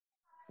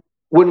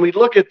when we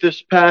look at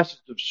this passage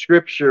of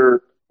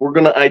Scripture, we're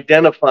going to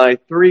identify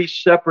three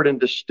separate and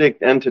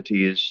distinct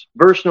entities.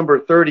 Verse number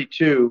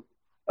 32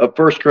 of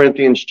 1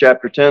 Corinthians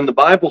chapter 10, the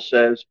Bible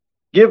says,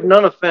 "Give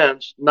none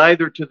offense,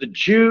 neither to the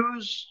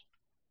Jews,"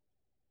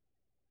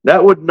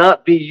 that would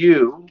not be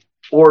you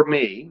or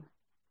me.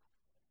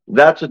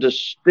 That's a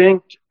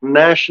distinct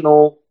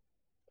national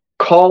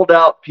called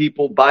out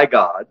people by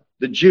God,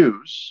 the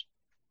Jews,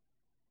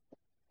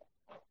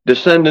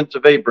 descendants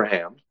of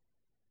Abraham.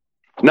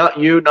 Not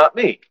you, not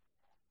me.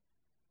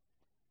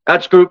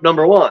 That's group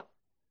number one.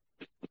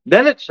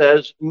 Then it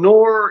says,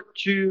 "Nor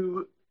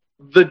to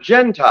the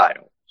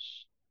Gentiles."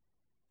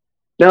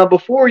 Now,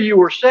 before you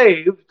were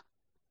saved,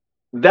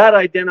 that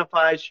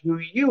identifies who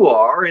you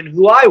are and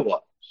who I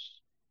was.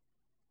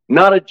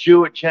 Not a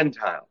Jew, a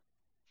Gentile.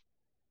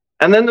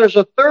 And then there's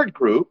a third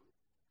group.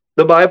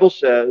 The Bible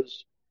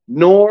says,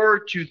 "Nor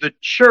to the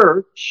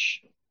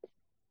church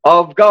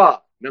of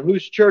God." Now,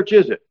 whose church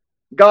is it?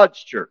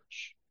 God's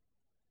church.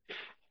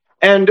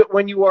 And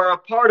when you are a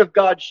part of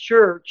God's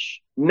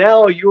church,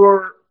 now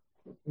you're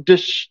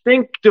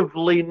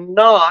distinctively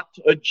not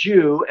a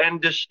Jew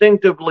and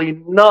distinctively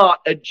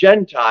not a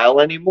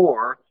Gentile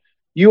anymore.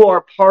 You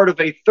are part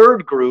of a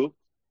third group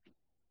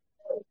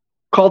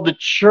called the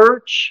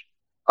Church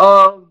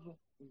of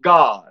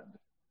God.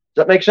 Does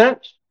that make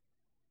sense?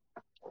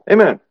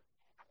 Amen.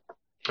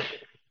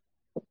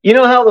 You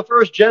know how the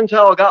first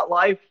Gentile got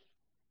life?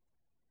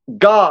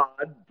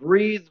 God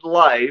breathed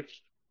life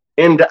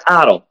into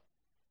Adam.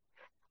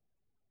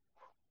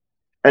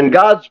 And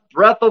God's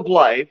breath of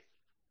life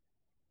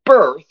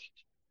birthed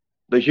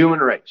the human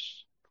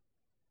race,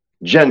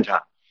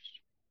 Gentiles.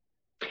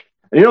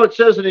 And you know it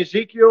says in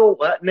Ezekiel,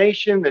 that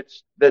nation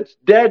that's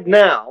dead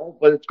now,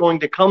 but it's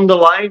going to come to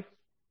life.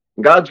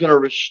 God's going to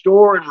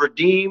restore and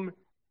redeem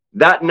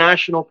that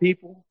national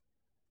people.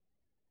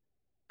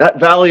 That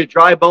valley of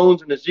dry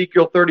bones in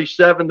Ezekiel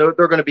 37, they're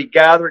going to be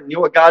gathered. And you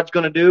know what God's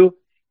going to do?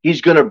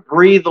 He's going to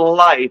breathe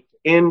life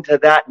into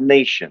that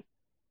nation.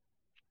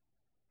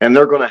 And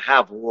they're going to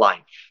have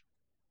life.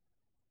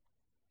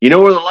 You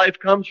know where the life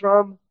comes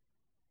from?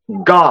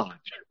 God.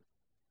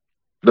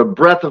 The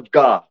breath of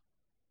God.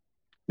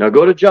 Now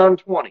go to John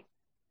 20.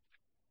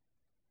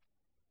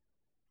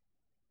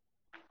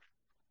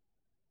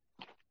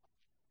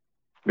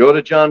 Go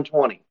to John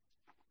 20.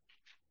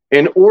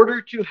 In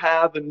order to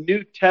have a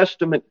New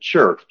Testament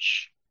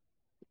church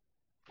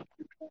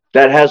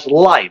that has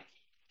life,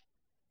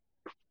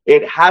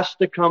 it has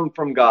to come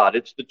from God.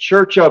 It's the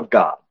church of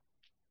God.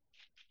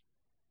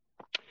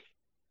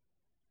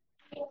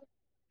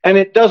 And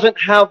it doesn't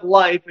have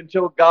life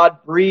until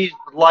God breathes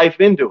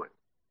life into it.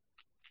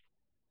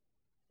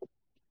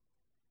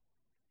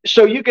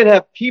 So you can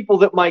have people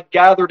that might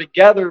gather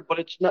together, but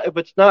if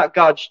it's not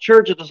God's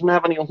church, it doesn't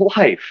have any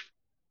life.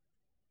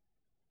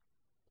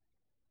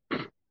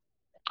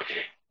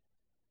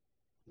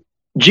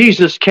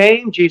 Jesus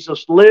came,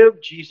 Jesus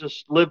lived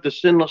a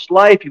sinless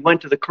life. He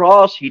went to the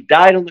cross, he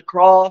died on the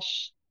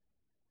cross.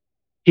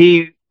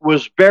 He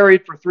was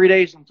buried for 3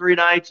 days and 3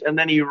 nights, and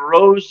then he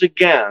rose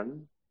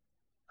again,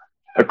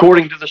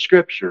 according to the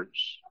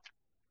scriptures.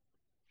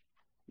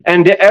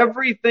 And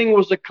everything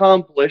was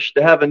accomplished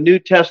to have a New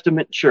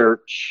Testament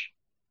church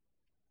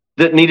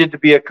that needed to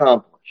be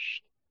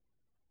accomplished.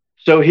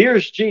 So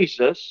here's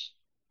Jesus,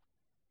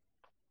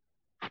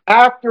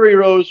 after he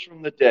rose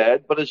from the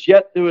dead, but is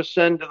yet to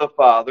ascend to the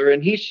Father,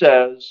 and he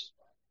says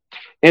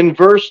in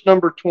verse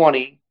number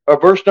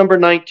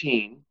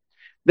 19,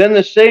 "Then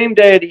the same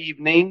day at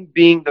evening,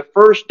 being the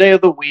first day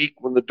of the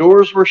week, when the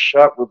doors were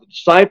shut, where the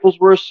disciples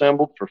were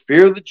assembled for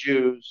fear of the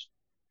Jews,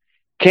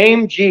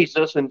 came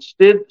Jesus and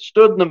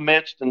stood in the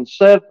midst and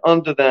said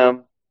unto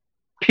them,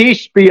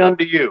 Peace be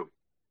unto you."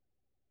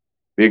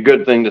 Be a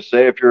good thing to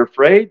say if you're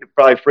afraid. It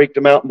probably freaked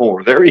him out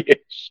more. There he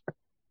is.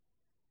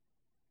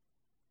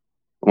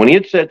 When he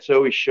had said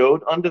so, he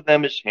showed unto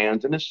them his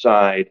hands and his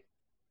side.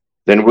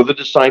 Then were the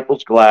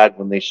disciples glad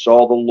when they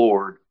saw the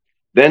Lord.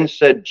 Then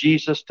said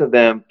Jesus to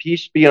them,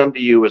 Peace be unto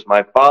you, as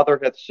my Father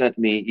hath sent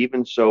me,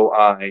 even so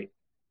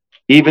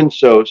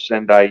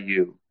send I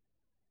you.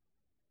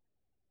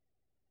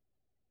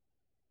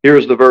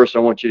 Here's the verse I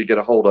want you to get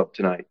a hold of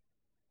tonight.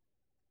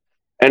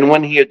 And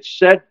when he had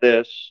said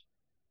this,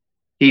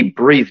 he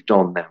breathed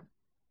on them,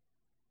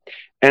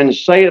 and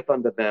saith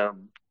unto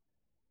them,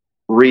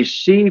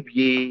 Receive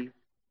ye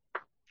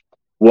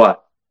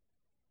what?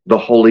 The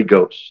Holy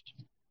Ghost.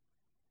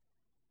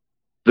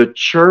 The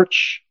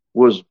church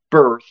was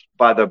birthed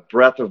by the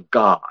breath of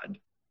God.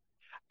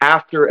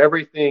 After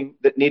everything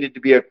that needed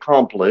to be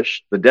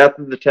accomplished, the death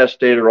of the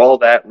testator, all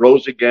that,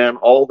 rose again,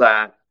 all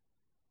that,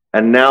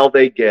 and now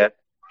they get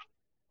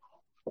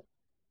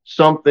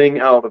something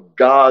out of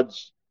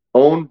God's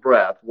own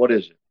breath. What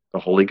is it? The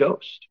Holy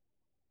Ghost.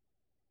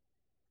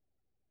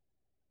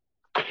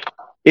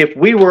 If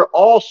we were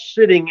all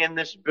sitting in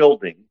this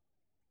building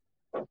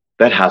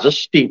that has a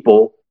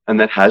steeple and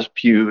that has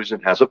pews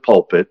and has a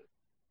pulpit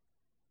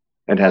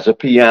and has a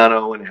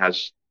piano and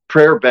has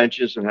prayer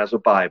benches and has a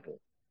Bible,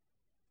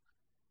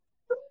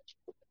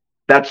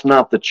 that's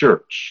not the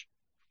church.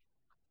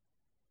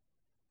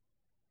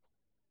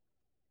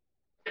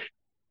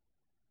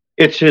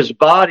 It's his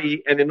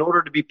body, and in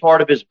order to be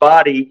part of his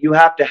body, you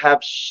have to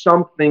have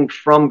something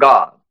from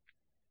God.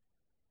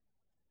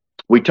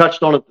 We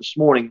touched on it this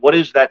morning. What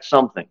is that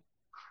something?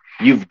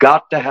 You've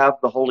got to have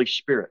the Holy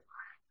Spirit.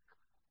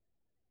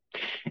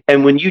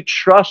 And when you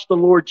trust the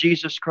Lord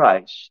Jesus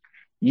Christ,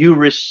 you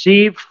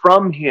receive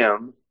from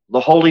him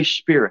the Holy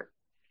Spirit.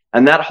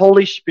 And that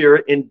Holy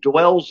Spirit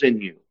indwells in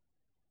you.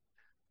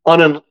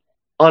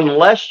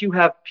 Unless you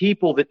have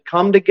people that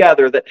come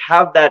together that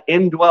have that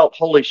indwelt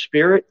Holy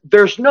Spirit,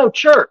 there's no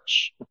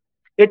church.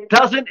 It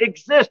doesn't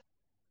exist.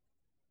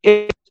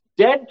 It's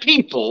dead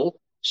people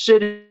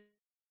sitting.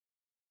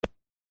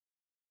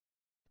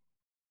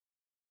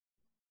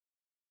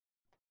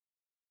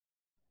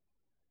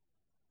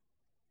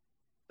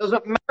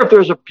 Doesn't matter if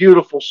there's a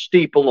beautiful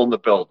steeple on the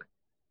building.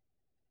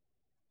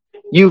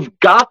 You've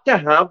got to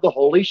have the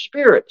Holy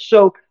Spirit.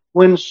 So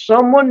when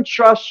someone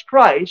trusts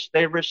Christ,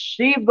 they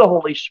receive the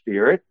Holy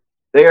Spirit.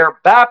 They are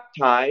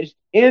baptized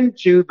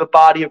into the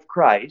body of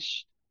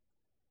Christ.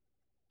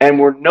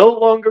 And we're no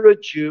longer a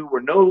Jew.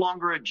 We're no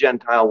longer a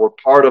Gentile. We're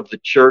part of the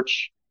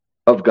church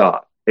of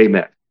God.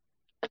 Amen.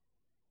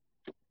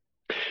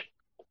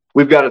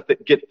 We've got to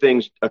get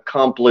things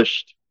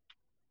accomplished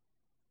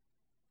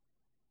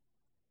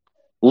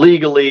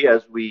legally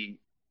as we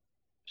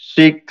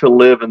seek to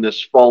live in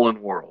this fallen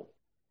world.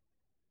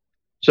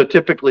 So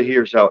typically,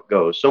 here's how it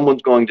goes.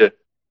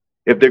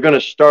 If they're going to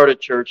start a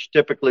church,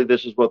 typically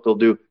this is what they'll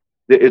do.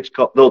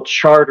 They'll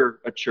charter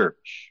a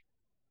church.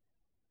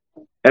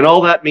 And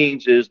all that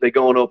means is they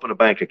go and open a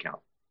bank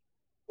account.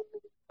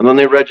 And then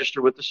they register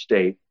with the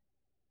state.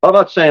 I'm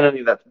not saying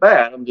any of that's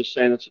bad. I'm just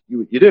saying that's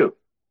what you do.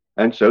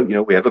 And so,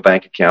 we have a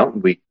bank account,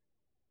 and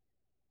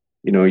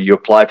you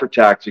apply for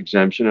tax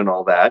exemption and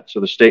all that. So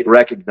the state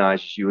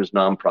recognizes you as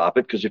nonprofit,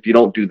 because if you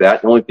don't do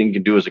that, the only thing you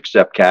can do is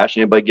accept cash.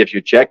 Anybody gives you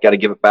a check, got to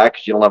give it back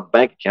because you don't have a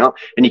bank account,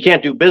 and you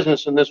can't do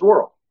business in this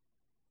world.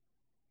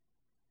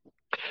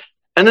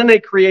 And then they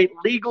create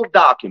legal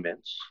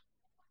documents.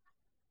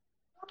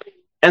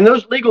 And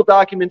those legal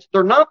documents,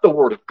 they're not the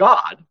Word of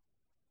God.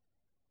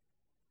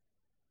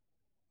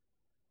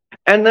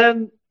 And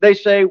then they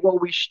say, well,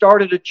 we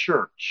started a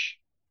church.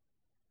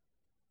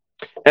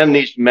 And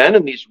these men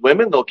and these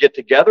women, they'll get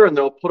together and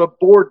they'll put a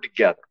board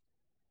together.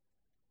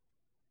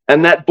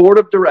 And that board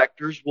of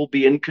directors will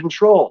be in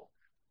control.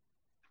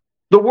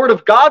 The Word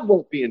of God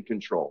won't be in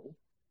control.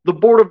 The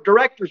board of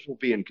directors will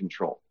be in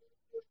control.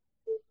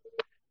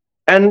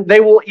 And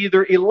they will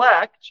either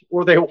elect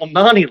or they will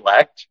not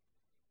elect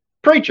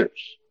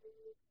preachers.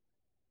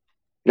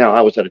 Now,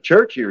 I was at a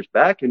church years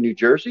back in New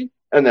Jersey,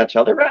 and that's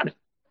how they ran it.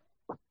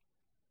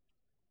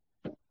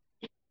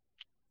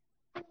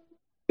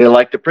 They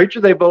like the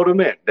preacher, they vote him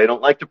in. They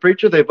don't like the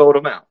preacher, they vote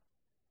him out.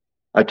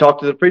 I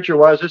talked to the preacher,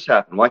 why does this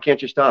happen? Why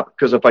can't you stop it?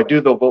 Because if I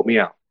do, they'll vote me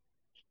out.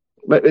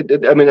 But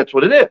that's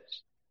what it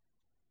is.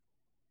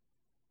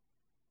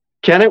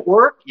 Can it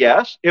work?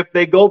 Yes, if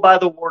they go by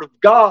the Word of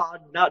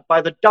God, not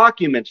by the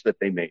documents that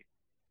they made.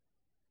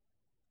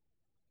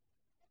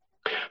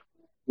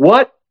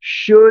 What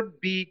should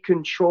be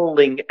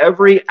controlling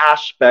every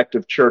aspect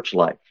of church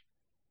life?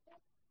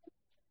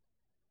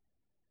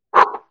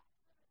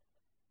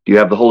 Do you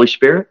have the Holy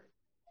Spirit?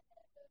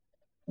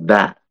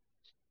 That.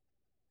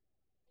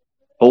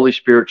 Holy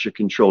Spirit should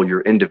control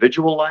your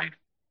individual life,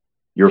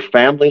 your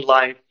family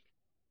life,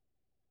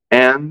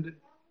 and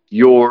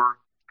your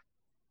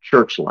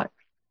church life.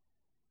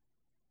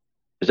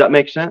 Does that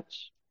make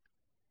sense?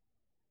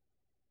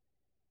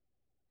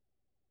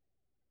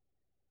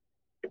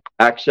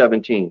 Acts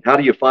 17. How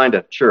do you find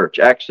a church?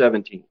 Acts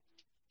 17.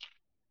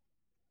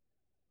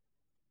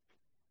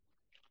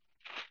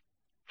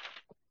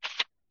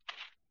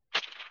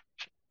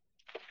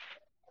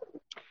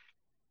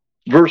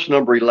 Verse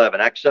number 11,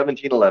 Acts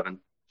 17:11.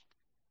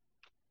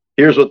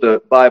 Here's what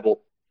the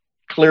Bible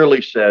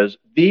clearly says.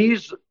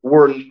 These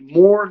were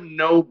more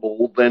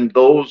noble than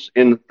those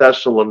in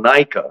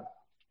Thessalonica.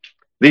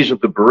 These are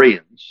the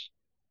Bereans.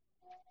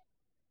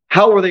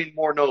 How were they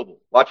more noble?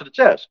 Watch what it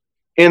says.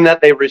 In that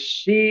they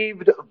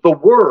received the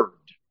word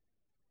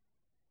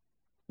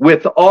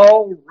with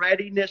all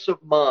readiness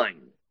of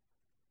mind.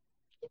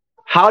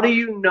 How do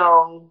you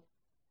know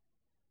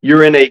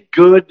you're in a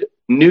good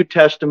New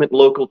Testament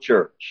local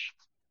church?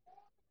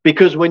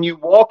 Because when you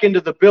walk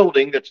into the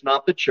building that's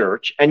not the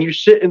church, and you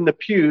sit in the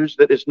pews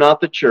that is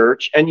not the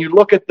church, and you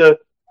look at the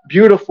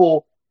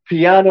beautiful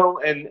piano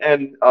and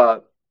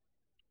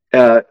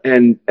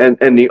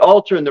the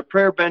altar and the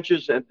prayer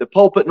benches and the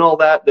pulpit and all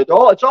that,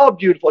 it's all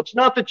beautiful. It's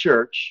not the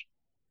church.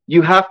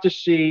 You have to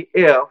see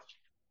if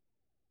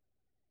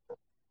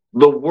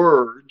the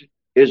word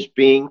is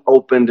being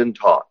opened and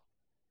taught.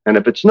 And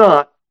if it's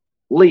not,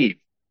 leave.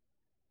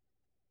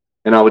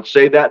 And I would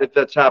say that if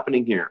that's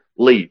happening here,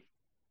 leave.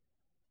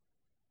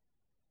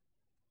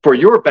 For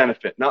your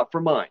benefit, not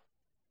for mine.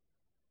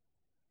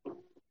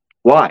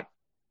 Why?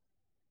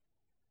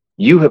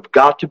 You have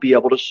got to be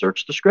able to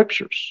search the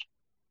scriptures.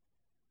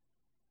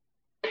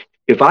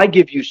 If I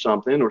give you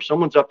something, or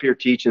someone's up here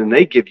teaching and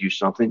they give you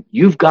something,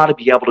 you've got to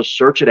be able to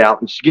search it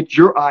out and get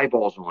your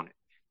eyeballs on it.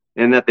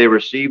 and that they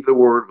receive the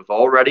word with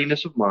all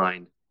readiness of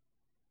mind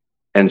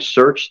and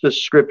search the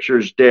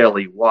scriptures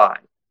daily. Why?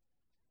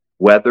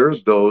 Whether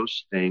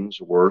those things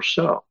were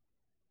so.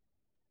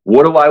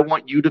 What do I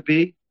want you to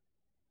be?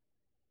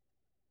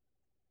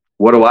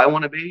 What do I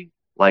want to be?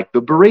 Like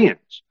the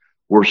Bereans.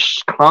 We're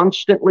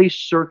constantly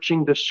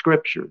searching the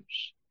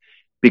scriptures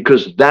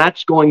because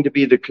that's going to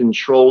be the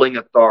controlling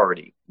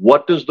authority.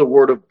 What does the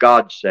word of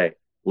God say?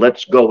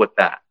 Let's go with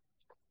that.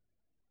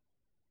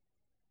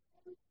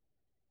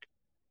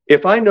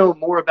 If I know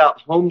more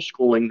about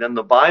homeschooling than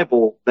the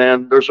Bible,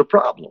 then there's a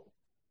problem.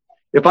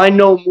 If I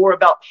know more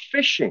about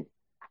fishing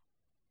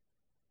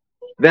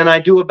than I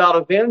do about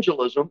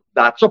evangelism,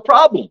 that's a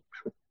problem.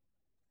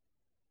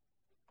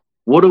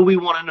 What do we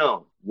want to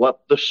know?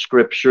 What the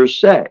scriptures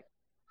say.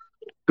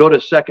 Go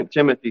to 2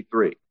 Timothy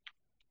 3.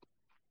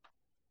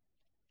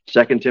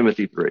 2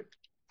 Timothy 3.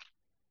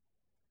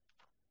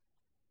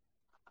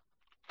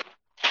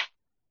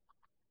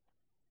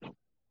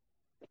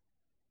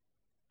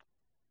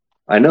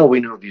 I know we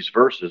know these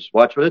verses.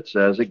 Watch what it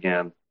says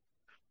again.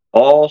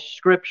 All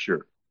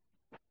scripture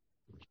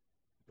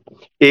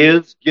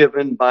is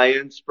given by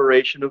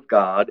inspiration of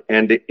God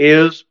and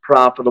is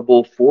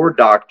profitable for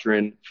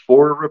doctrine,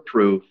 for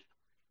reproof,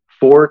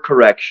 for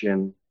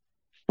correction,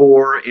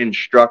 for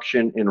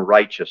instruction in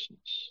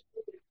righteousness.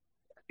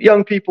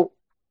 Young people,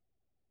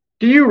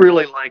 do you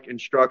really like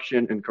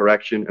instruction and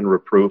correction and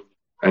reproof?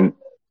 And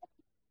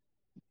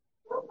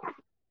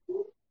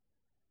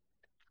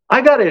I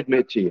got to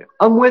admit to you,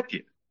 I'm with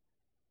you.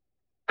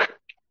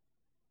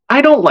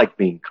 I don't like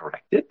being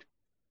corrected.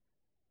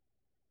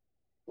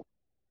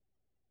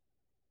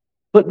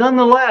 But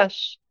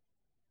nonetheless,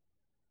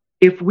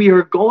 if we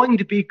are going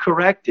to be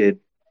corrected,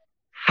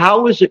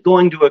 how is it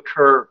going to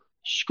occur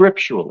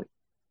scripturally?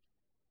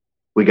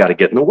 We got to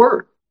get in the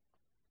Word.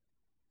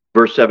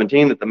 Verse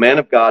 17, that the man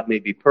of God may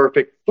be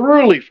perfect,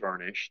 thoroughly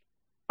furnished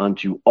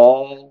unto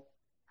all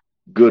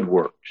good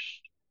works.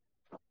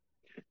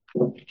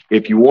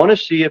 If you want to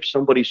see if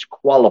somebody's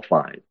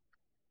qualified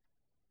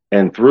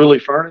and thoroughly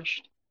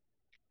furnished,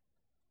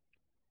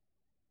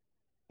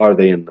 are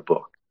they in the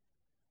book?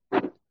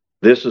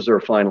 This is their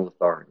final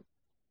authority.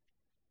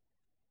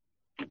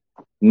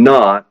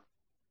 Not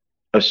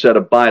a set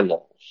of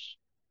bylaws.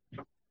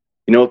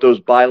 You know what those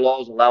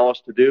bylaws allow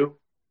us to do?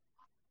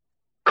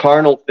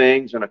 Carnal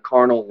things in a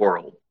carnal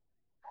world.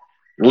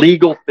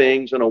 Legal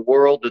things in a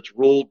world that's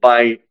ruled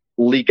by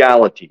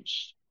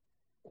legalities.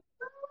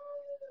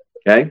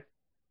 Okay?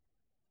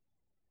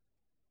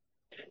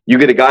 You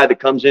get a guy that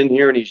comes in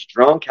here and he's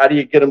drunk, how do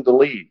you get him to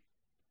leave?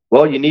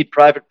 Well, you need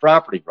private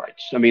property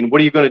rights. I mean, what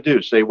are you going to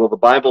do? Say, well, the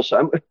Bible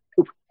says,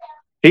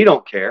 he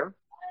don't care.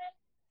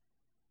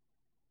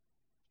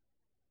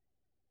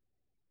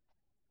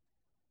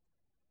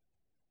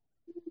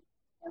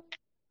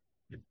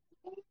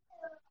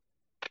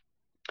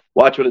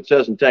 Watch what it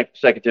says in 2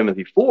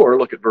 Timothy 4.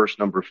 Look at verse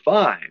number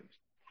 5.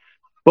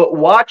 But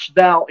watch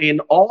thou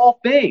in all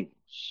things,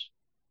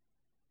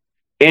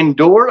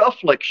 endure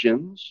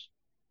afflictions,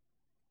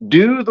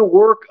 do the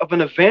work of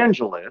an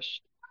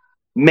evangelist,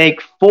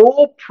 make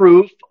full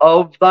proof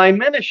of thy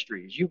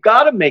ministries. You've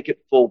got to make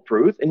it full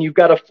proof, and you've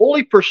got to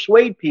fully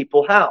persuade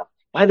people. How?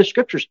 By the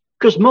scriptures.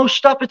 Because most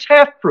stuff, it's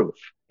half proof.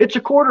 It's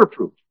a quarter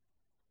proof.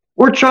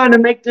 We're trying to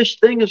make this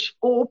thing as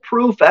full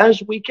proof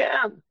as we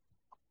can.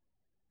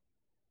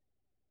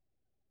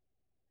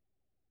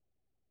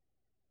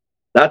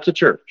 That's a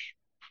church.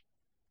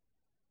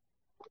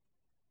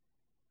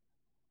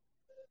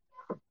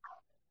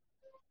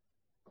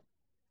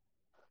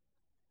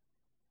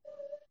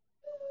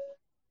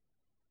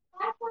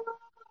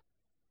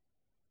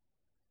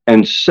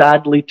 And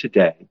sadly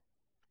today,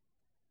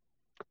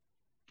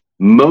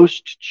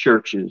 most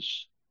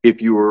churches,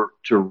 if you were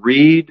to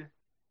read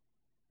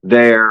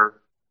their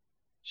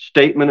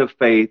statement of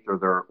faith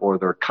or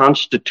their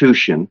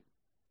constitution,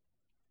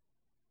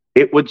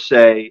 it would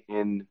say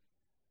in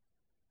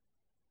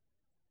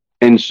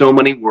so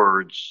many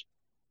words,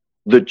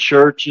 the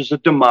church is a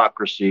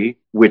democracy,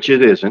 which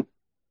it isn't,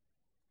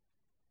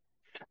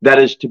 that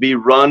is to be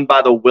run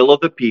by the will of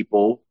the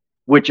people,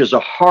 which is a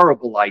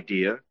horrible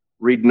idea.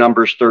 Read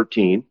Numbers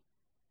 13.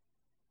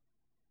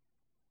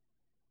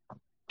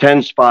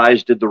 10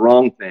 spies did the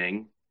wrong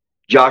thing.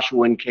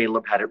 Joshua and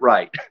Caleb had it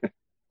right.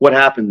 What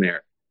happened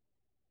there?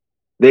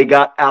 They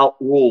got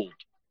outruled.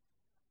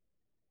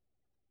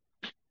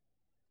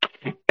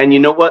 And you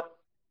know what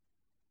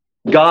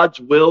God's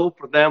will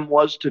for them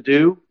was to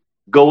do?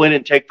 Go in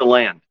and take the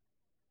land.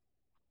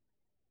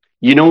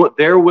 You know what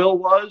their will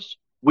was?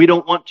 We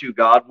don't want to,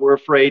 God. We're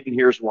afraid, and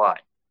here's why.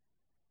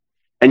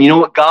 And you know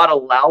what God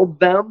allowed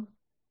them?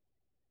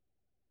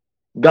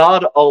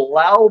 God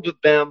allowed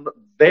them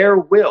their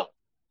will.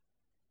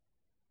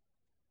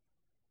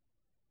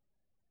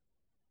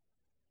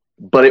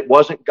 But it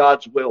wasn't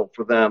God's will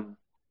for them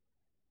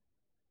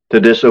to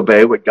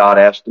disobey what God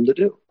asked them to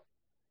do.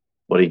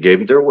 But he gave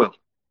them their will.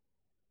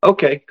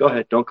 Okay, go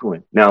ahead. Don't go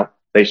in. Now,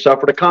 they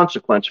suffered a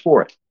consequence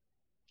for it.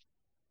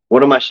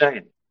 What am I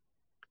saying?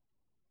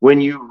 When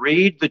you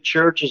read the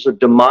church as a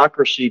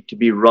democracy to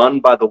be run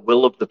by the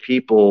will of the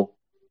people,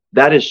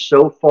 that is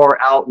so far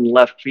out in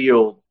left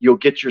field, you'll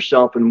get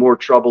yourself in more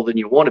trouble than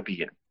you want to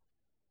be in.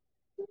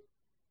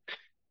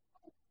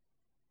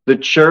 The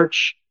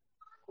church,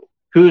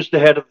 who's the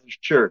head of the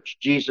church?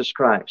 Jesus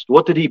Christ.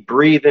 What did he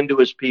breathe into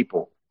his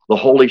people? The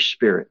Holy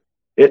Spirit.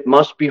 It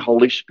must be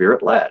Holy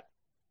Spirit led.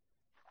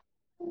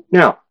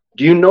 Now,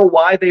 do you know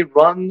why they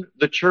run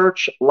the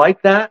church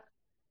like that?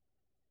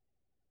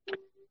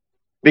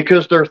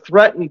 Because they're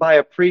threatened by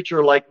a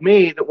preacher like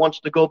me that wants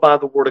to go by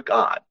the Word of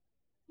God.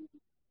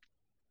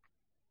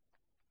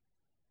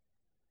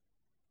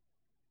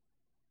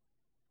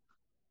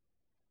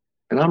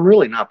 And I'm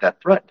really not that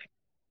threatening.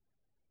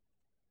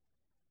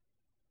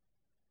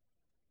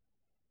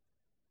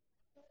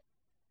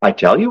 I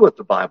tell you what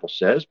the Bible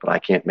says, but I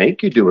can't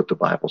make you do what the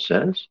Bible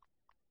says.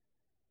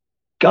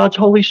 God's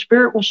Holy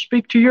Spirit will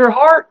speak to your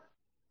heart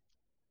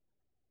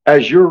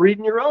as you're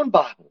reading your own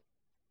Bible.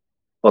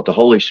 But the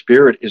Holy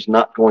Spirit is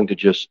not going to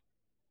just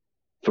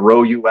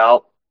throw you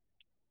out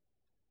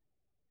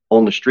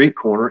on the street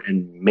corner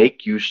and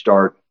make you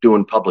start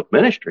doing public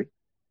ministry.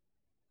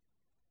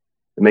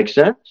 It makes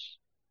sense?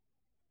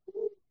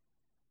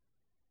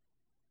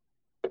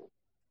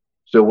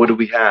 So what do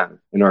we have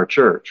in our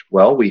church?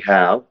 Well, we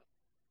have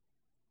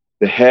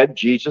the head,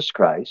 Jesus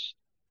Christ.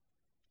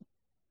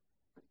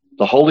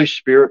 The Holy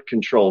Spirit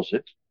controls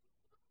it.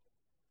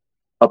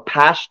 A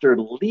pastor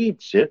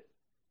leads it.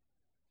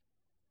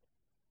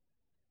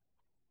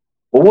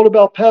 Well, what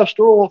about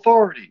pastoral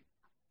authority?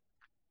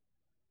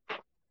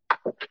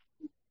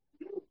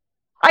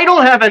 I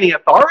don't have any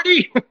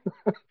authority.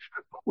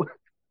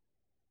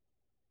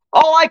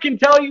 All I can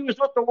tell you is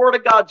what the Word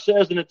of God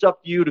says, and it's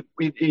up to you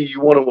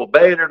you want to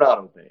obey it or not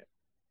obey it.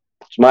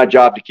 It's my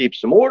job to keep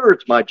some order.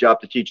 It's my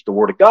job to teach the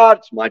Word of God.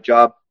 It's my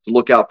job to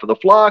look out for the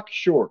flock.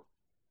 Sure.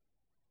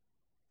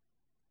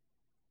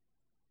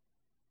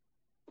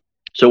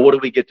 So what do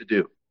we get to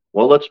do?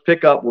 Well, let's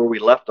pick up where we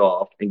left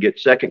off and get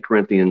 2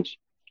 Corinthians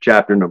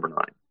chapter number 9.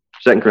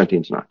 2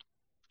 Corinthians 9.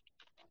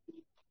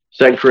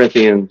 2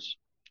 Corinthians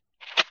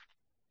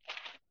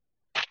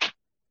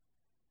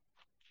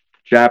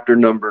chapter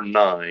number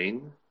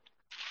 9,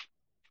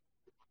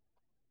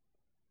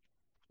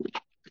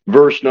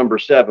 verse number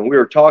 7. We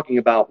were talking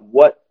about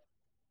what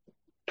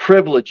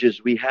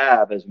privileges we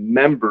have as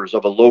members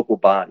of a local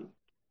body.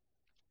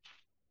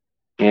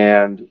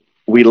 And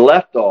we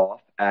left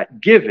off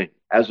at giving.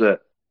 As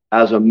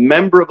a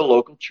member of a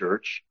local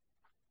church,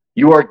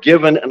 you are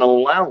given an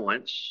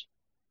allowance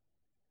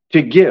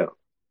to give.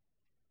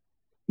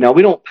 Now,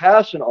 we don't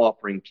pass an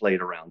offering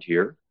plate around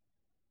here.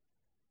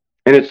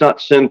 And it's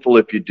not sinful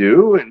if you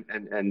do,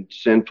 and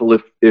sinful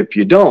if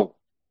you don't.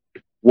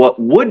 What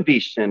would be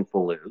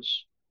sinful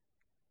is,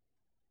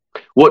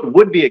 what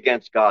would be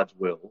against God's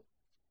will,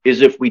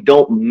 is if we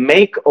don't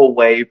make a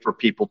way for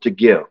people to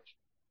give.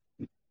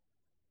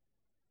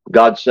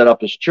 God set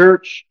up his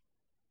church,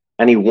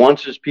 and he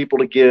wants his people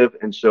to give,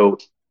 and so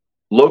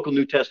local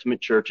New Testament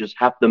churches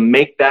have to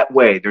make that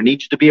way. There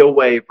needs to be a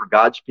way for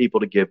God's people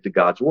to give to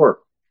God's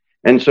work.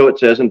 And so it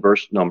says in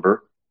verse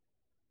number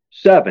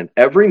 7,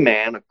 every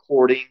man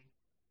according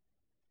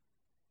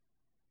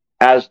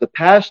as the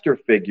pastor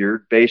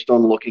figured based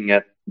on looking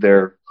at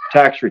their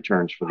tax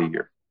returns for the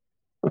year.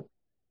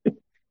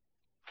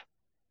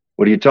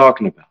 What are you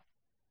talking about?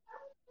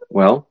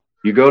 Well,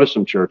 you go to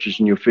some churches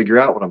and you figure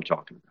out what I'm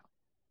talking about.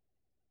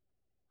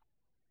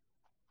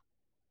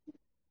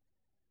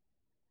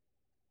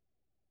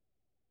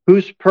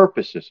 Whose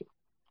purpose is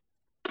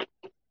it?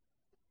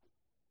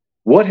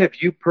 What have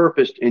you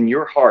purposed in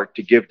your heart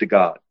to give to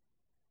God?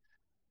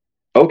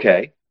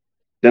 Okay,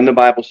 then the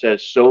Bible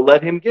says, so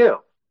let him give,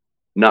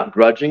 not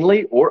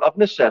grudgingly or of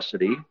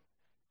necessity,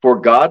 for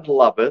God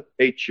loveth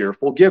a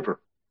cheerful giver.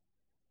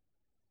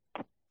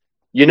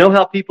 You know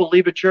how people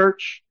leave a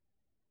church?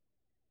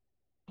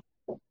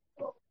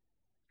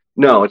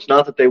 No, it's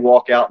not that they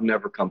walk out and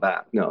never come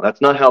back. No,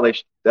 that's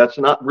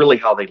not really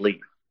how they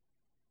leave.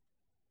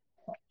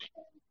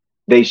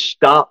 They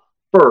stop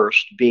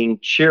first being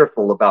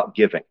cheerful about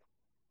giving.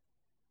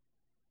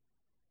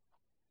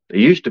 They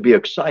used to be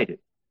excited.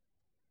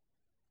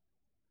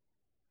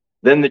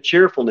 Then the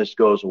cheerfulness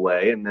goes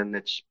away, and then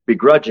it's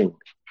begrudging.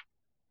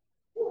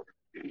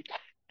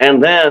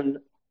 And then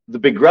the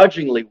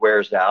begrudgingly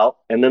wears out,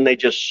 and then they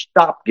just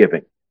stop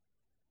giving.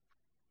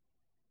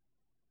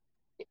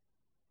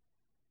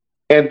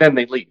 And then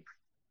they leave.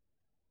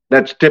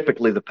 That's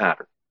typically the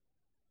pattern.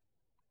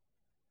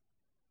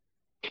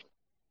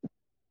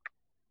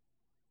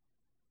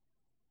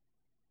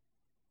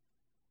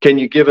 Can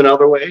you give in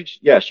other ways?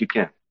 Yes, you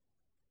can.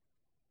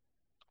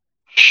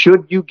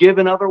 Should you give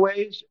in other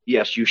ways?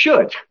 Yes, you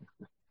should.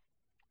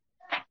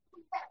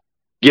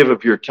 Give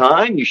of your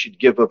time. You should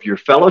give of your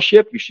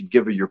fellowship. You should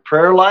give of your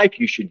prayer life.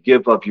 You should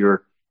give of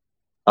your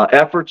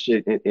efforts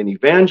in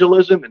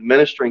evangelism and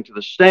ministering to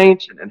the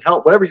saints and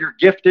help, whatever your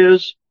gift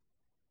is.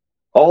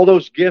 All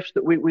those gifts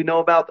that we know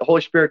about, the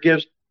Holy Spirit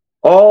gives,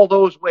 all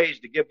those ways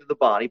to give to the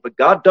body. But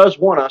God does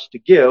want us to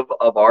give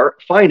of our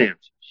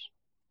finances.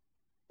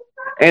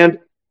 And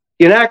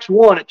in Acts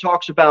 1, it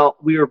talks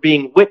about we are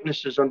being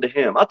witnesses unto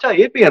him. I'll tell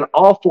you, it'd be an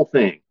awful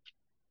thing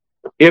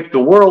if the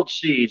world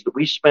sees that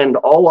we spend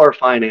all our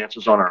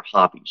finances on our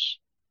hobbies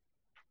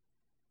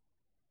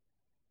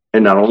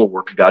and not on the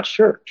work of God's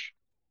church.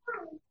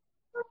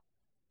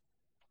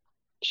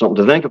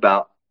 Something to think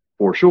about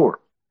for sure.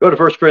 Go to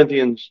 1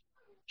 Corinthians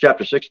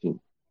chapter 16.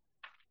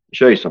 I'll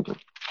show you something.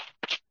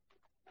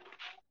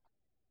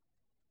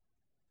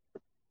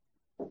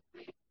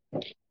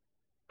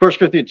 1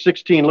 Corinthians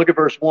 16, look at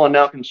verse 1.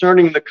 Now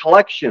concerning the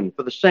collection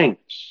for the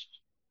saints,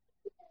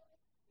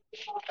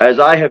 as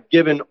I have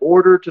given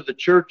order to the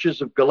churches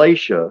of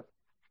Galatia,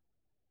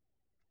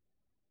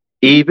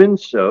 even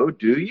so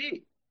do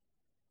ye.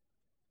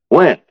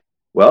 When?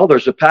 Well,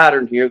 there's a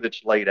pattern here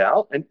that's laid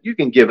out, and you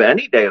can give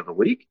any day of the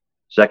week,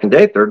 second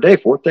day, third day,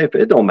 fourth day,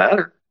 it don't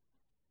matter.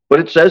 But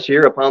it says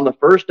here, upon the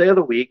first day of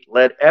the week,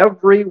 let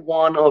every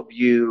one of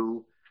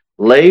you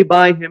lay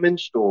by him in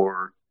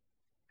store,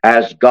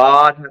 as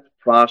God hath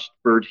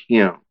prospered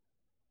him,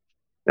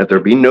 that there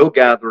be no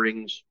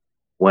gatherings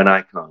when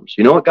I come. So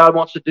you know what God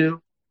wants to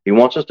do? He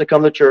wants us to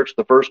come to church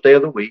the first day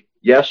of the week.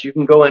 Yes, you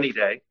can go any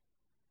day.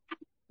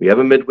 We have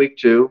a midweek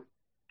too.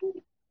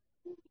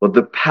 But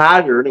the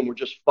pattern, and we're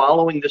just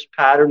following this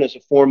pattern as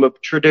a form of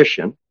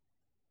tradition,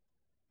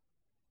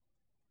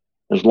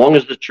 as long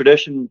as the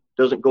tradition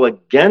doesn't go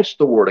against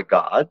the Word of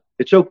God,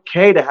 it's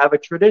okay to have a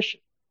tradition.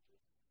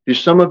 Do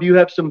some of you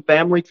have some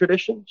family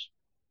traditions?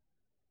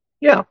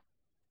 Yeah.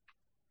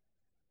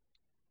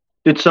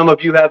 Did some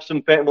of you have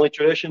some family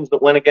traditions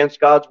that went against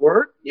God's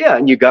Word? Yeah,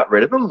 and you got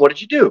rid of them. What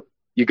did you do?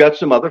 You got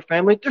some other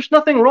family? There's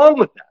nothing wrong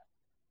with that.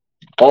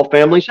 All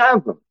families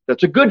have them.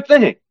 That's a good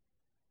thing.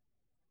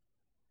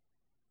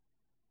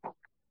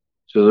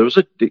 So there was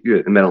they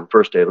met on the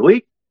first day of the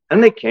week,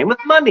 and they came with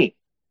money.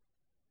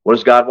 What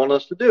does God want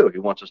us to do? He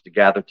wants us to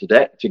gather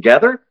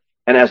together,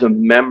 and as a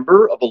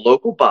member of a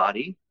local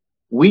body,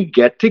 we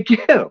get to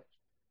give.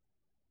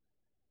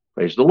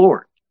 Praise the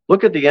Lord.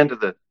 Look at the end of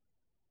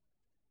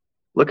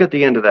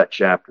that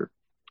chapter,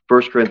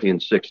 1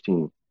 Corinthians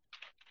 16.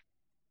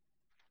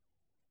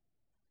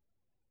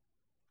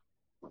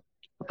 I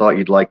thought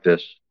you'd like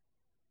this.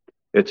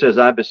 It says,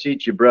 I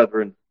beseech you,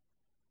 brethren,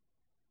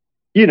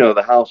 you know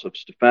the house of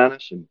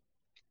Stephanas, and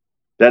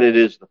that it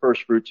is the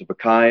first fruits of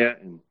Achaia,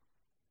 and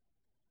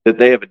that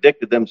they have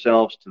addicted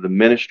themselves to the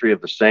ministry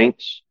of the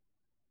saints.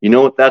 You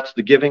know what that's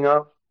the giving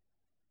of?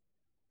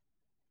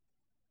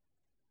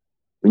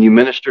 When you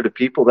minister to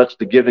people, that's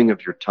the giving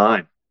of your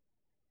time.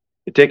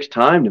 It takes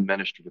time to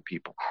minister to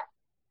people.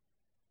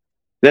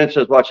 Then it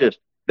says, watch this,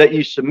 that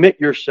you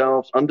submit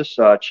yourselves unto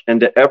such, and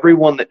to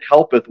everyone that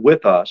helpeth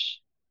with us,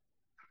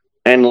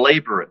 and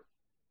laboreth.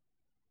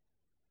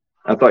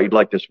 I thought you'd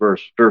like this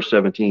verse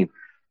 17.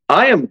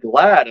 I am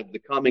glad of the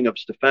coming of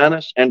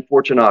Stephanas and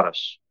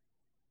Fortunatus.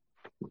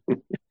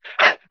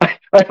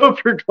 I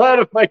hope you're glad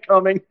of my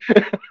coming.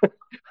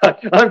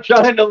 I'm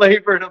trying to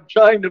labor and I'm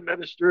trying to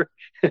minister.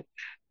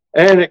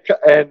 and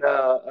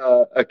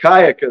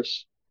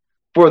Achaicus,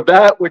 for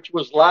that which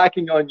was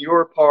lacking on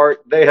your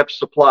part, they have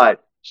supplied.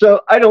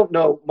 So I don't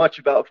know much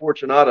about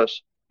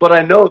Fortunatus, but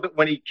I know that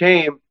when he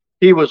came,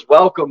 he was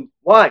welcomed.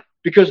 Why?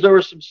 Because there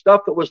was some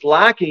stuff that was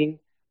lacking,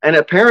 and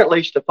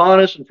apparently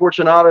Stephanas and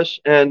Fortunatus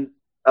and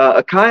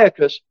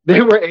Achaicus,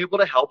 they were able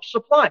to help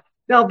supply.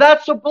 Now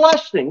that's a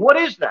blessing. What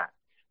is that?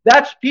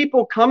 That's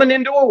people coming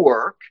into a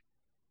work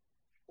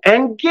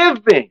and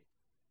giving.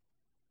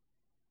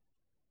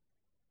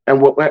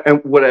 And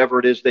whatever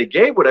it is they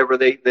gave, whatever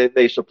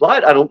they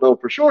supplied, I don't know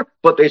for sure,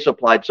 but they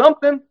supplied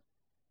something.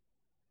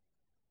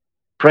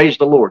 Praise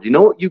the Lord. You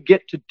know what you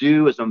get to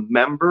do as a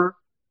member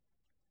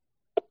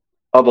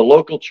of a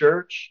local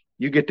church?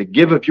 You get to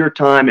give of your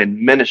time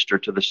and minister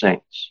to the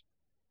saints.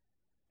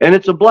 And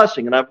it's a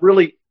blessing. And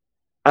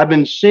I've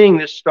been seeing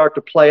this start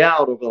to play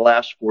out over the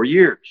last 4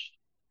 years.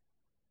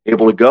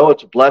 Able to go,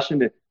 it's a blessing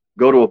to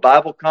go to a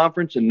Bible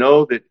conference and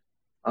know that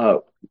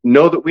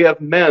we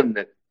have men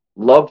that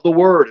love the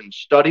Word and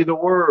study the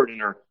Word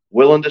and are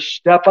willing to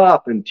step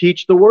up and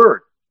teach the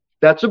Word.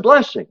 That's a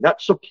blessing.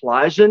 That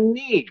supplies a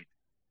need.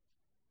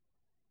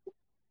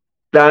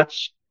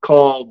 That's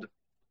called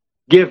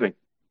giving.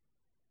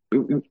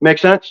 Make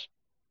sense?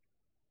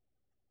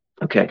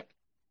 Okay.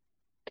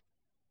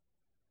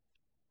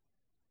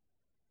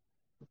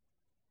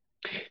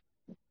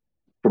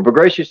 For by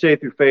grace you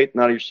saved through faith,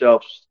 not of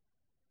yourselves,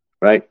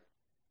 right?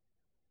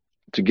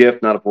 It's a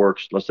gift, not of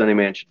works, lest any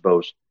man should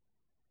boast.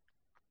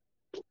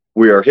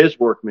 We are his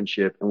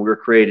workmanship, and we were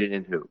created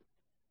in who?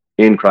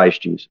 In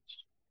Christ Jesus.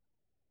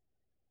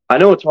 I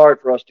know it's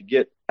hard for us to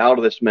get out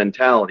of this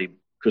mentality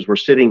because we're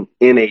sitting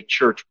in a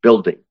church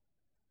building.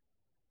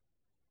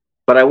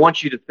 But I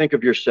want you to think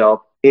of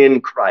yourself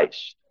in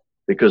Christ,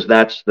 because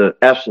that's the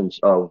essence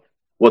of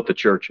what the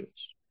church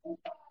is.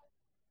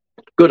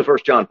 Go to 1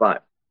 John 5.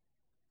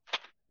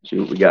 See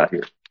what we got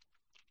here.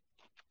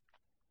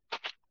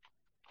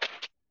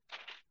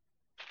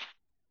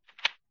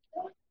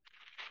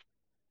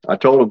 I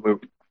told them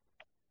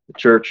the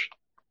church,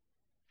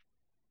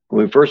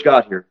 when we first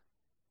got here,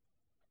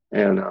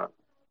 and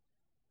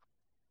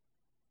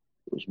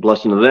It was a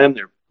blessing to them.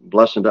 They're a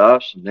blessing to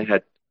us. And they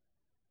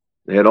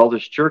had all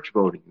this church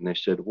voting. And they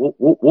said,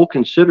 we'll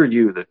consider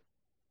you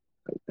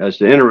as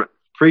the interim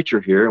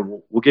preacher here,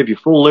 and we'll give you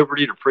full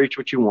liberty to preach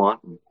what you want.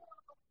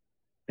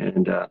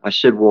 And I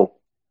said, well,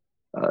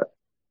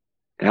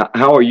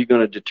 how are you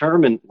going to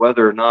determine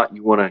whether or not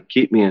you want to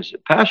keep me as a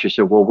pastor? He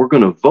said, well, we're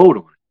going to vote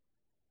on it.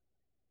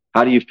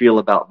 How do you feel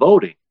about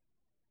voting?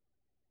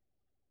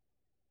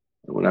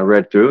 And when I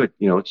read through it,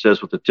 it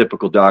says what the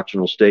typical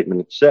doctrinal statement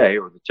would say,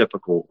 or the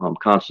typical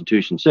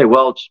constitution say.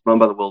 Well, it's run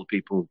by the will of the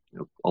people,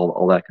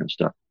 all that kind of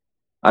stuff.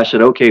 I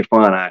said, okay,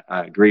 fine,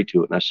 I agree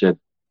to it. And I said,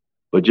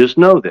 but just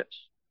know this.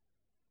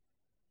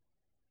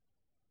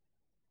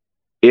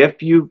 If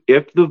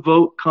the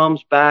vote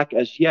comes back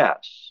as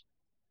yes,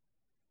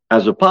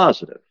 as a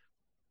positive,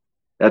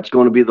 that's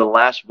going to be the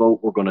last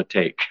vote we're going to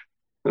take.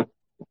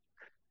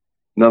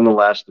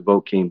 Nonetheless, the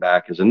vote came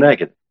back as a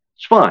negative.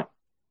 It's fine.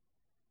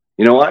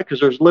 You know why? Because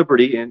there's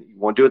liberty, and you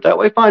want to do it that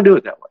way? Fine, do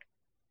it that way.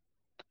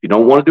 If you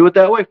don't want to do it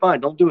that way? Fine,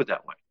 don't do it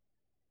that way.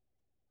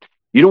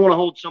 You don't want to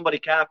hold somebody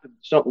captive to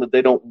something that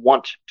they don't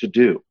want to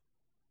do.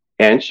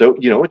 And so,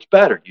 it's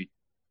better. You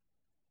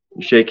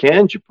shake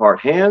hands, you part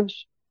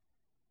hands,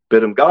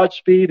 bid them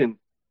Godspeed,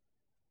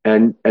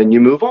 and you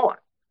move on.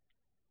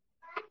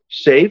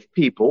 Save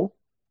people,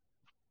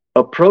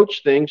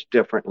 approach things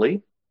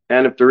differently,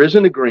 and if there is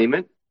an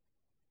agreement,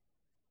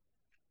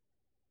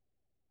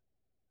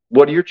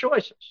 what are your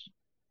choices?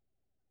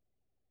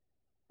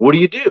 What do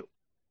you do?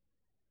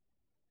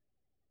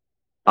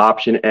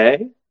 Option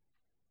A,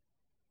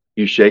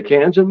 you shake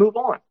hands and move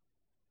on.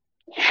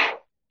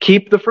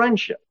 Keep the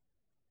friendship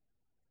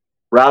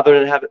rather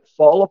than have it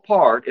fall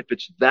apart if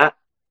it's that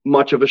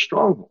much of a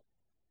stronghold.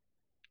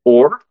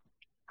 Or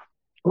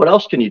what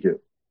else can you do?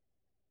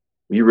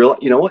 You realize,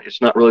 what?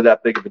 It's not really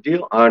that big of a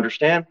deal. I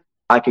understand.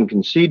 I can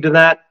concede to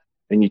that,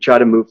 and you try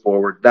to move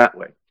forward that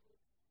way.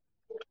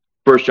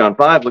 1 John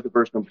 5, look at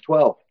verse number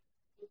 12.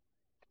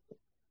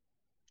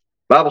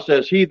 The Bible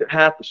says, he that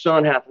hath the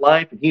Son hath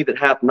life, and he that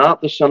hath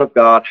not the Son of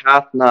God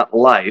hath not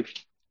life.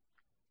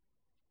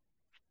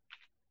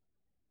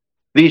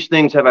 These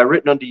things have I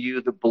written unto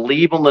you that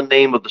believe on the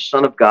name of the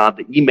Son of God,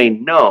 that ye may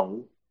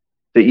know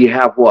that ye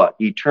have what?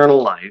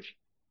 Eternal life,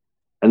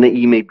 and that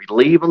ye may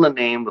believe on the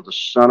name of the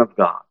Son of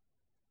God.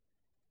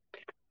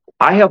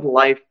 I have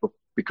life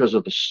because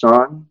of the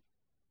Son.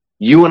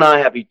 You and I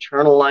have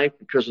eternal life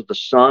because of the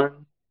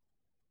Son.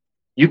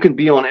 You can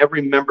be on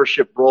every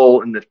membership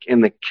roll in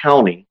the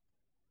county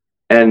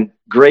and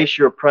grace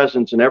your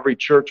presence in every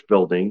church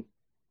building.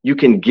 You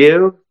can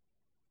give.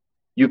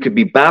 You could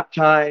be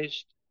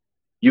baptized.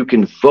 You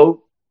can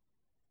vote.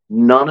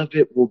 None of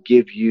it will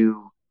give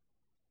you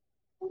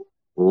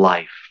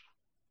life.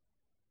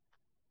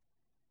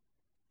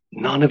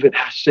 None of it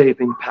has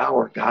saving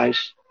power,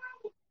 guys.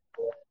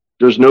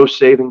 There's no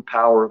saving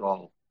power at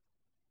all.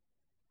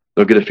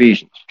 Look at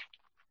Ephesians.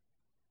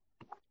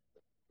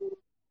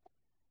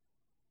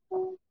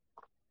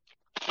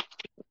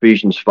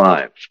 Ephesians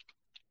 5.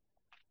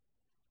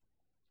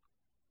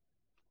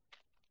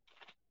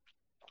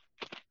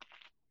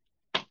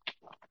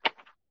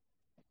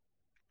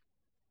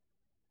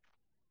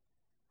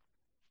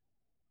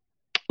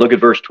 Look at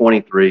verse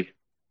 23.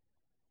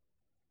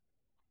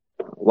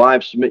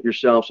 Wives, submit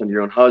yourselves unto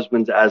your own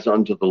husbands as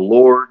unto the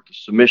Lord. The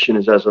submission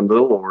is as unto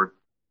the Lord.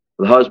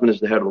 The husband is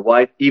the head of the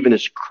wife, even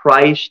as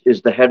Christ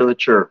is the head of the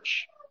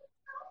church.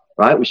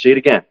 Right? We see it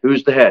again.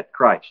 Who's the head?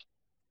 Christ.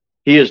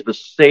 He is the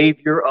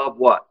Savior of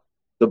what?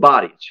 The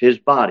body. It's his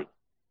body.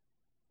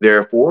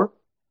 Therefore,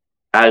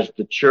 as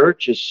the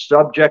church is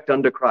subject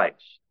unto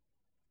Christ,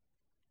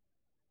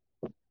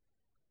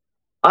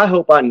 I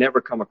hope I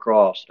never come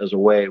across as a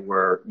way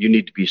where you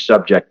need to be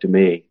subject to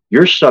me.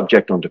 You're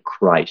subject unto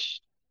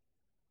Christ.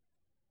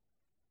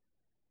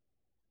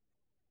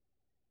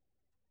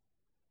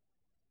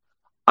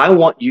 I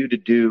want you to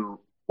do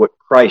what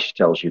Christ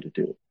tells you to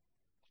do,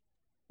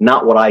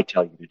 not what I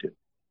tell you to do.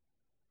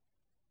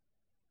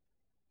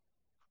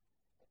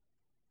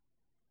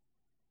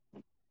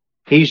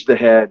 He's the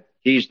head.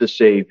 He's the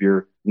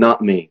Savior,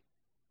 not me.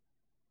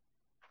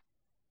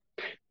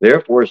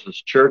 Therefore, as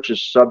this church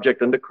is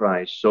subject unto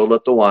Christ, so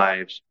let the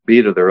wives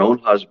be to their own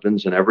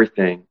husbands in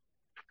everything.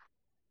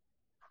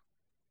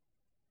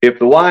 If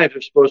the wives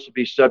are supposed to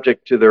be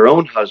subject to their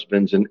own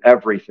husbands in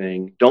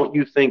everything, don't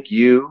you think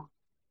you,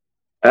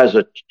 as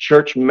a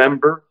church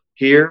member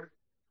here,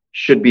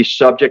 should be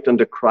subject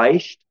unto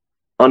Christ,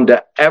 unto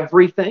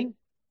everything?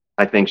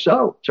 I think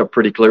so. It's a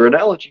pretty clear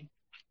analogy.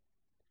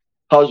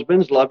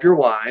 Husbands, love your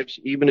wives,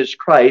 even as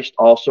Christ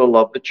also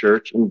loved the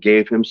church and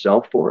gave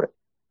himself for it.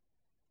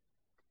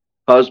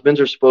 Husbands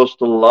are supposed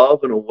to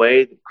love in a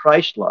way that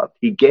Christ loved.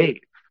 He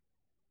gave.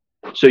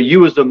 So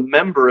you, as a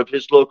member of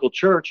his local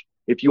church,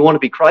 if you want to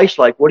be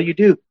Christ-like, what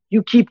do?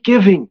 You keep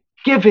giving,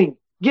 giving,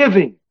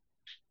 giving.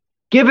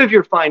 Give of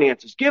your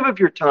finances, give of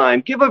your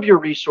time, give of your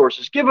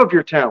resources, give of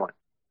your talent.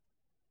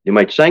 You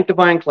might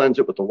sanctify and cleanse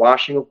it with the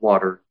washing of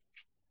water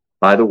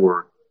by the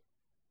word,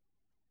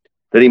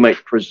 that he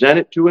might present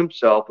it to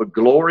himself a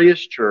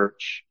glorious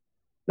church,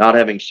 not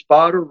having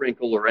spot or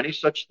wrinkle or any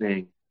such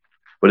thing,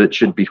 but it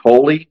should be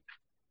holy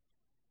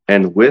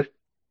and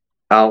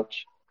without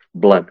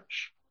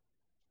blemish.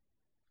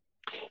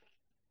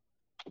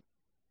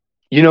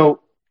 You know,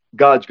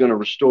 God's going to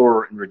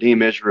restore and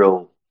redeem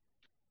Israel.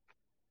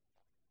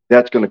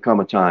 That's going to come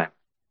a time.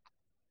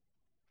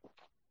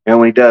 And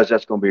when he does,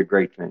 that's going to be a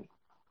great thing.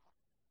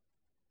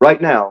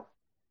 Right now,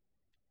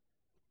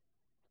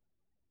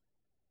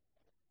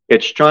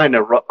 it's trying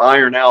to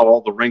iron out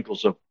all the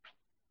wrinkles of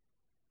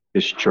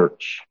his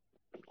church.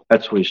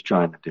 That's what he's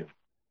trying to do.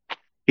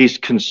 He's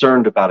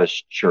concerned about his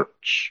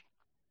church.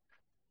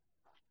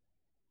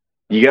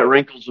 You got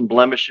wrinkles and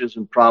blemishes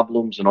and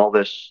problems and all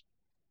this.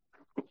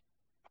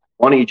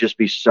 Why don't you just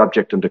be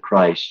subject unto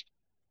Christ?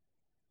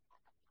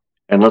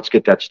 And let's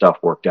get that stuff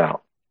worked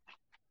out.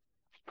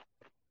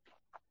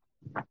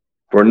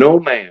 For no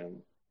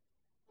man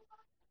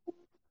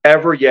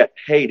ever yet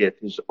hateth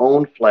his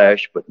own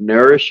flesh, but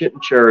nourisheth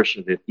and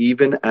cherisheth it,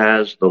 even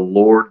as the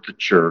Lord the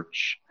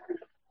church.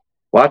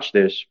 Watch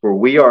this. For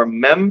we are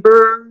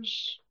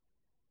members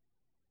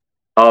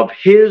of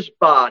his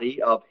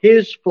body, of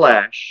his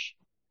flesh,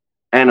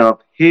 and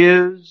of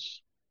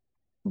his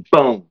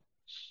bones.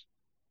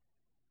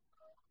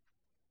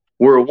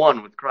 We're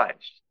one with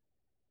Christ.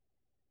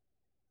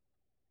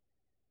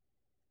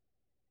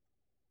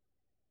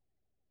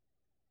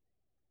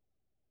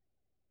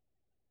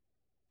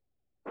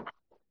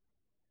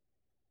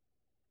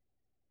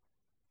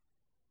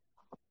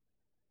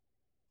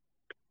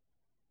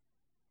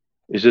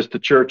 Is this the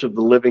church of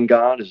the living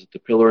God? Is it the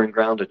pillar and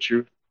ground of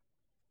truth?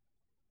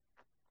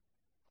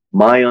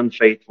 My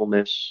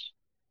unfaithfulness,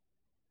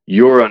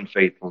 your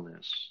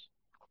unfaithfulness,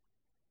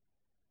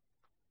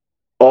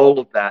 all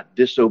of that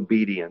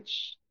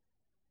disobedience,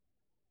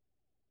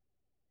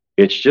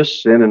 it's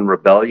just sin and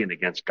rebellion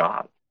against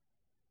God.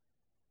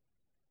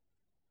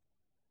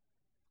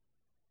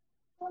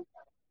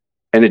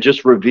 And it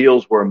just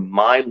reveals where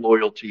my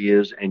loyalty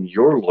is and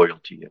your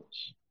loyalty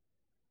is.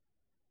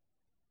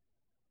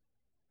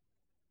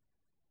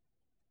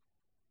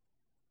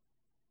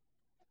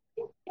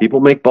 People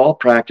make ball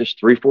practice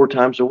 3-4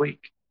 times a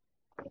week.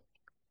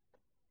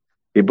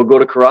 People go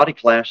to karate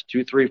class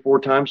 2, 3, 4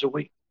 times a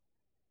week.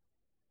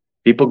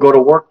 People go to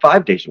work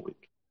 5 days a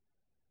week.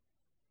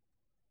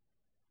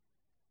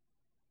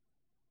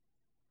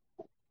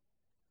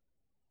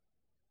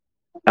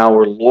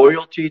 Our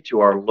loyalty to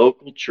our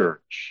local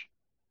church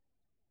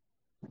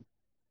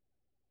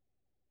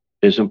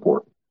is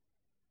important.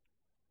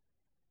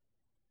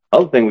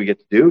 Other thing we get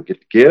to do,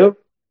 get to give.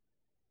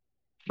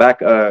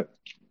 Back,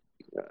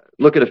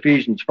 look at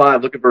Ephesians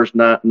 5, look at verse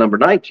number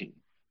 19.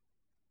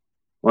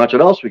 Watch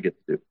what else we get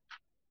to do.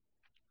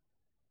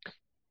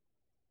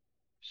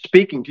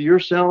 Speaking to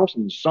yourselves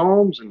in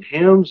psalms and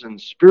hymns and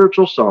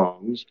spiritual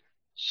songs,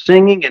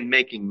 singing and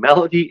making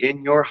melody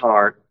in your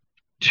heart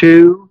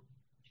to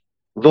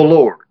the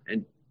Lord.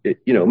 And,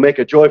 make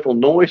a joyful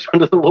noise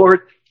unto the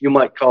Lord. You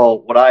might call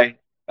what I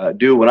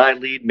do when I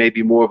lead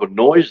maybe more of a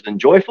noise than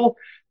joyful.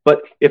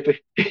 But if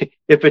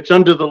it's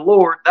unto the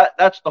Lord,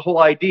 that's the whole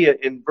idea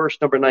in verse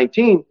number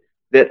 19,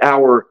 that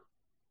our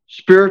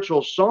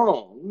spiritual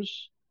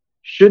songs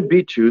should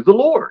be to the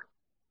Lord.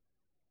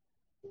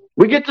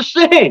 We get to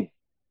sing,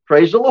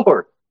 praise the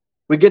Lord.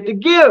 We get to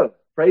give,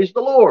 praise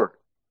the Lord.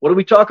 What do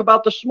we talk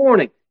about this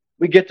morning?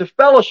 We get to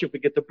fellowship, we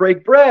get to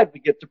break bread, we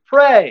get to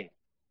pray,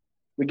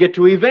 we get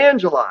to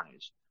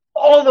evangelize.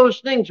 All of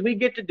those things we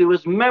get to do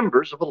as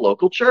members of a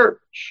local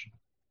church.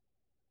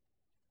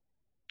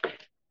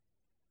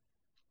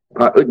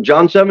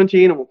 John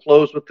 17, and we'll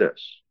close with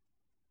this.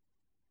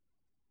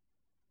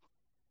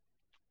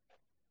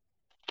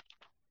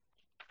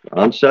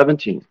 John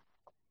 17.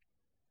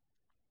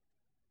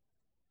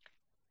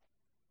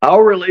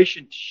 Our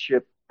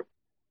relationship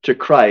to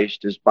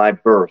Christ is by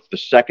birth, the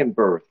second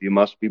birth. You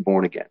must be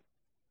born again.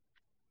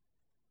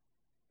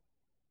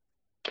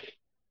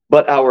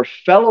 But our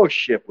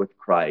fellowship with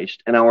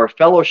Christ and our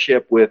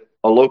fellowship with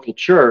a local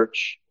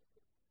church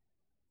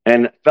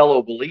and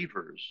fellow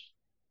believers,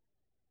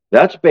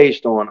 that's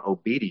based on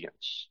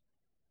obedience.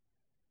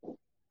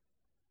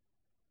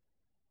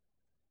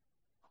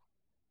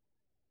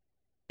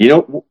 You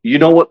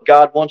know what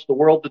God wants the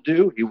world to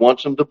do? He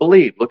wants them to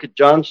believe. Look at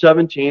John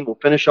 17. We'll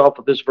finish off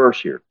with this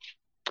verse here.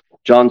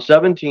 John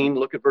 17,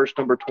 look at verse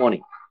number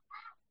 20.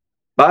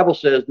 Bible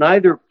says,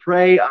 neither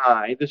pray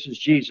I, this is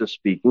Jesus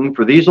speaking,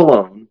 for these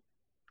alone,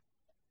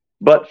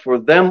 but for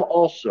them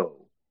also,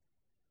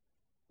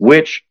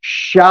 which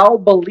shall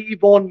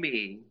believe on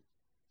me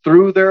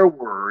through their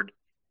word,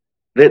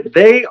 that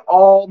they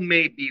all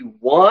may be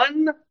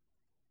one,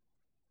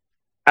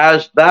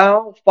 as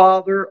thou,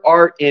 Father,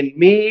 art in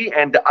me,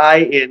 and I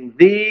in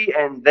thee,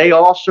 and they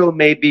also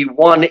may be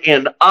one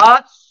in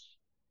us,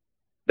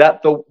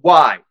 that the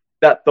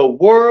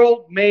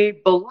world may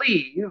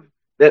believe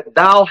that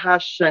thou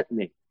hast sent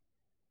me.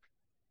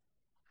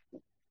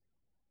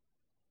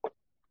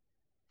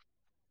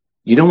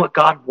 You know what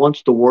God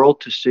wants the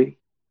world to see?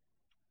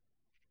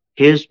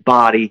 His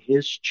body,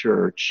 his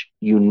church,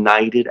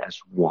 united as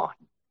one.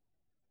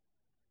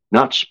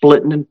 not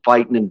splitting and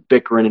fighting and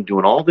bickering and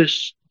doing all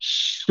this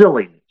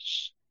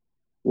silliness.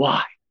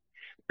 Why?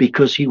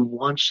 Because he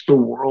wants the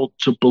world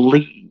to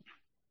believe.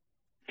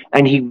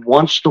 And he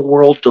wants the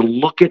world to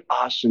look at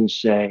us and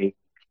say,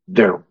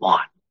 they're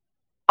one.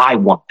 I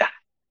want that.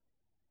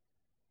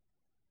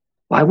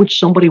 Why would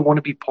somebody want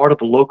to be part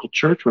of a local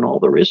church when all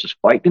there is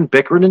fighting,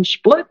 bickering, and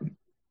splitting?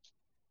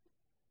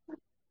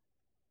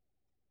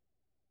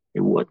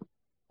 It wouldn't.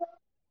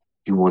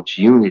 He wants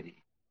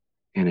unity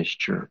in his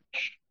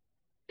church.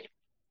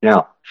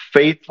 Now,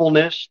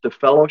 faithfulness to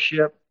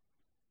fellowship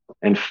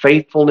and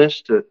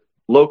faithfulness to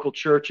local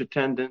church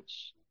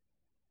attendance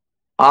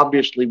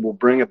obviously will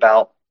bring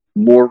about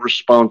more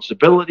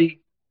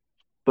responsibility.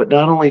 But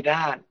not only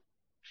that,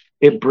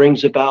 it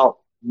brings about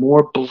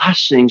more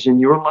blessings in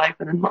your life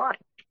and in mine.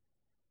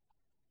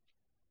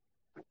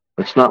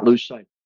 Let's not lose sight.